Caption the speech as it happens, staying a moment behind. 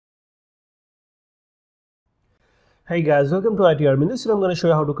Hey guys, welcome to IT Army. In this video, I'm going to show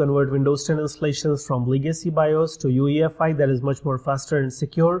you how to convert Windows 10 installations from legacy BIOS to UEFI that is much more faster and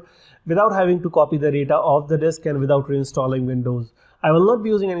secure without having to copy the data off the disk and without reinstalling Windows. I will not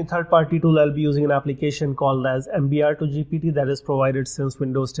be using any third-party tool. I'll be using an application called as MBR to GPT that is provided since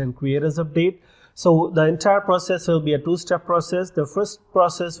Windows 10 Creators Update. So the entire process will be a two-step process. The first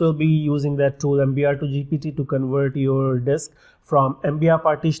process will be using that tool MBR to GPT to convert your disk from MBR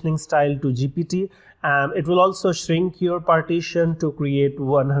partitioning style to GPT, and it will also shrink your partition to create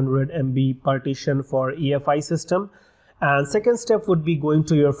 100 MB partition for EFI system. And second step would be going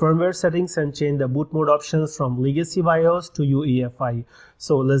to your firmware settings and change the boot mode options from legacy BIOS to UEFI.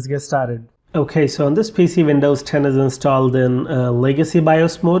 So let's get started. Okay, so on this PC, Windows 10 is installed in legacy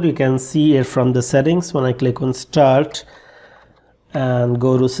BIOS mode. You can see it from the settings when I click on Start and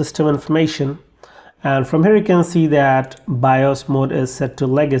go to System Information. And from here you can see that BIOS mode is set to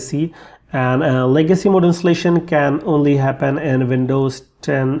legacy, and legacy mode installation can only happen in Windows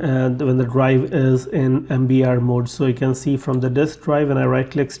 10 when the drive is in MBR mode. So you can see from the disk drive, when I right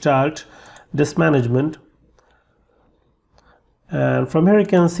click Start, Disk Management. And from here you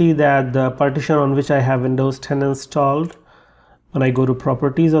can see that the partition on which I have Windows 10 installed, when I go to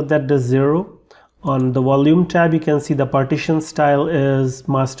properties of that disk 0, on the volume tab you can see the partition style is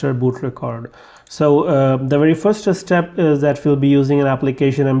master boot record. So the very first step is that we'll be using an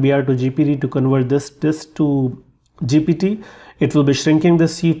application MBR to GPT to convert this disk to GPT. It will be shrinking the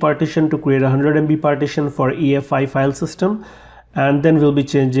C partition to create a 100 MB partition for EFI file system, and then we'll be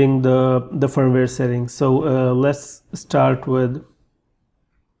changing the firmware settings. So let's start with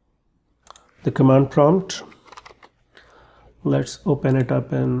the command prompt. Let's open it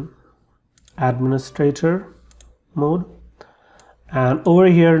up in administrator mode, and over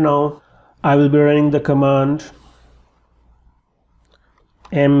here now I will be running the command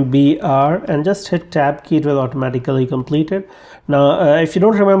MBR and just hit tab key. It will automatically complete it. Now if you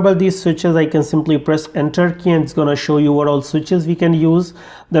don't remember these switches, I can simply press enter key and it's going to show you what all switches we can use.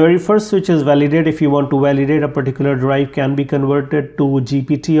 The very first switch is validate. If you want to validate a particular drive can be converted to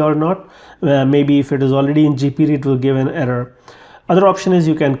GPT or not. Maybe if it is already in GPT, it will give an error. Other option is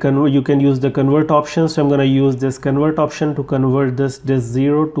you can use the convert option. So I'm going to use this convert option to convert this disk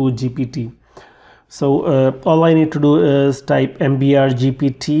 0 to GPT. So all I need to do is type MBR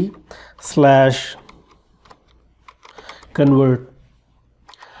GPT / convert.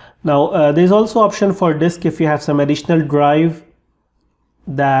 Now there is also option for disk. If you have some additional drive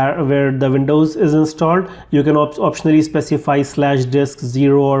there where the Windows is installed, you can optionally specify /disk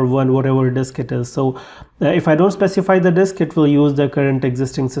 0 or 1, whatever disk it is. So if I don't specify the disk, it will use the current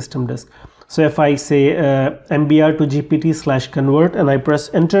existing system disk. So if I say MBR to GPT / convert and I press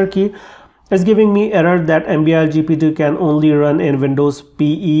enter key, it's giving me error that MBR GPT can only run in Windows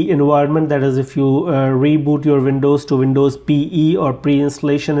PE environment. That is, if you reboot your Windows to Windows PE or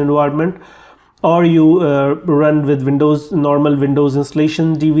pre-installation environment, or you run with normal Windows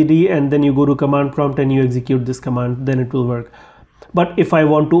installation DVD, and then you go to command prompt and you execute this command, then it will work. But if I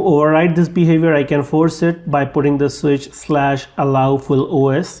want to override this behavior, I can force it by putting the switch /allow full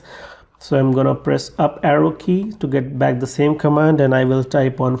OS. So I'm gonna press up arrow key to get back the same command, and I will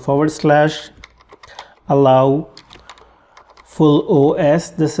type on /allow full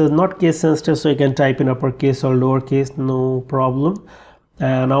OS. This is not case sensitive, so you can type in uppercase or lowercase, no problem.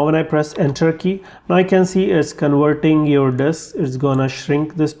 And now when I press enter key, now I can see it's converting your disk. It's gonna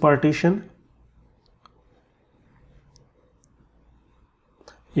shrink this partition.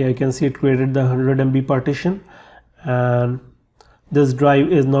 Yeah, you can see it created the 100 MB partition, and this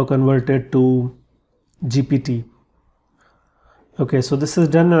drive is now converted to GPT. Okay, so this is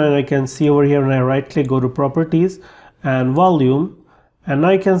done, and I can see over here when I right click, go to properties and volume, and now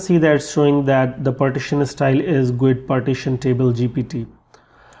I can see that it's showing that the partition style is GUID partition table GPT.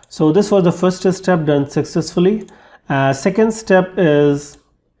 So this was the first step done successfully. Second step is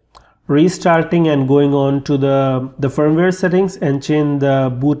restarting and going on to the firmware settings and change the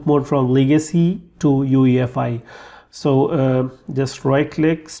boot mode from legacy to UEFI. So just right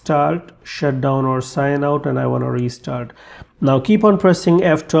click, start, shut down or sign out, and I want to restart. Now keep on pressing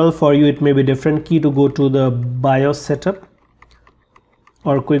F12. For you it may be different key to go to the BIOS setup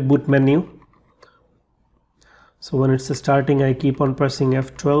or quick boot menu. So when it's starting, I keep on pressing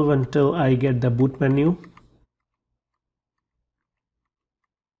F12 until I get the boot menu.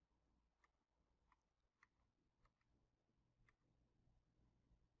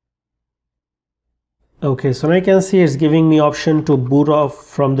 Okay, so now I can see it's giving me option to boot off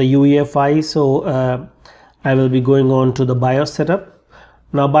from the UEFI. So I will be going on to the BIOS setup.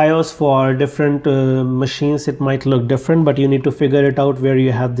 Now BIOS for different machines, it might look different, but you need to figure it out where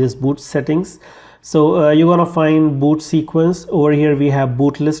you have these boot settings. So you're gonna find boot sequence. Over here we have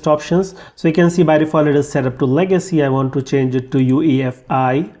boot list options. So you can see by default it is set up to legacy. I want to change it to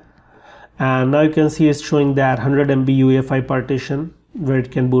UEFI, and now you can see it's showing that 100 MB UEFI partition where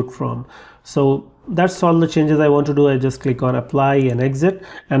it can boot from. So that's all the changes I want to do. I just click on apply and exit,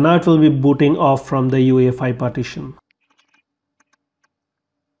 and now it will be booting off from the UEFI partition.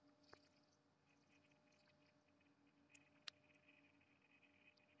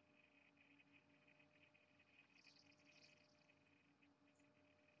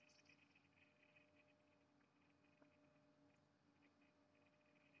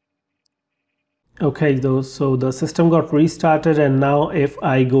 Okay, so the system got restarted, and now if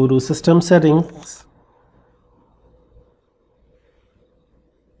I go to system settings,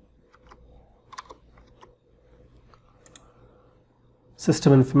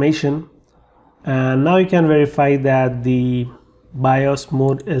 system information, and now you can verify that the BIOS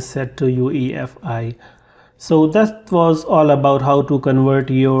mode is set to UEFI. So that was all about how to convert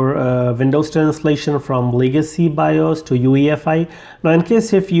your Windows 10 installation from legacy BIOS to UEFI. Now in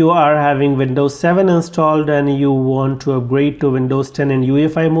case if you are having Windows 7 installed and you want to upgrade to Windows 10 in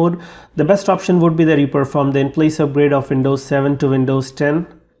UEFI mode, the best option would be that you perform the in-place upgrade of Windows 7 to Windows 10.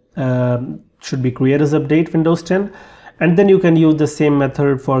 Should be create as update Windows 10, and then you can use the same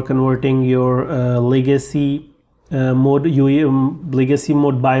method for converting your legacy mode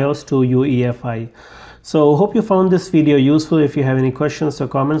BIOS to UEFI. So hope you found this video useful. If you have any questions or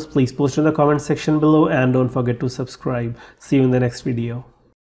comments, please post in the comment section below, and don't forget to subscribe. See you in the next video.